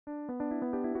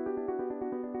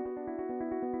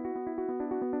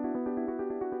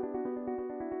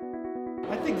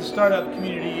think the startup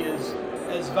community is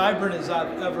as vibrant as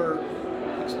I've ever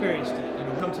experienced it.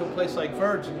 Come to a place like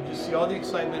Verge and you just see all the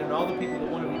excitement and all the people that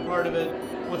want to be part of it.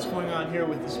 What's going on here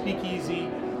with the Speakeasy?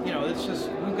 It's just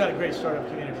we've got a great startup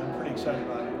community. I'm pretty excited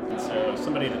about it. And so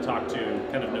somebody to talk to,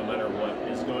 kind of no matter what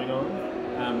is going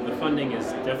on. The funding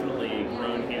is definitely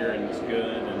grown here and it's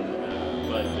good,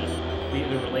 but just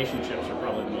the relationships are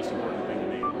probably the most important thing to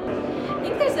me. I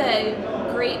think there's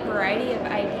a great variety of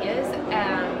ideas,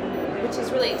 which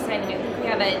is really exciting. I think we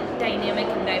have a dynamic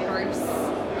and diverse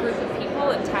group of people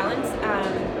and talents.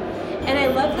 And I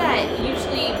love that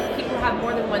usually people have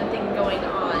more than one thing going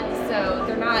on. So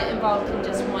they're not involved in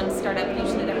just one startup.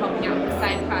 Usually they're helping out with a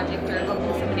side project or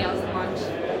helping somebody else launch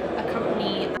a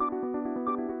company.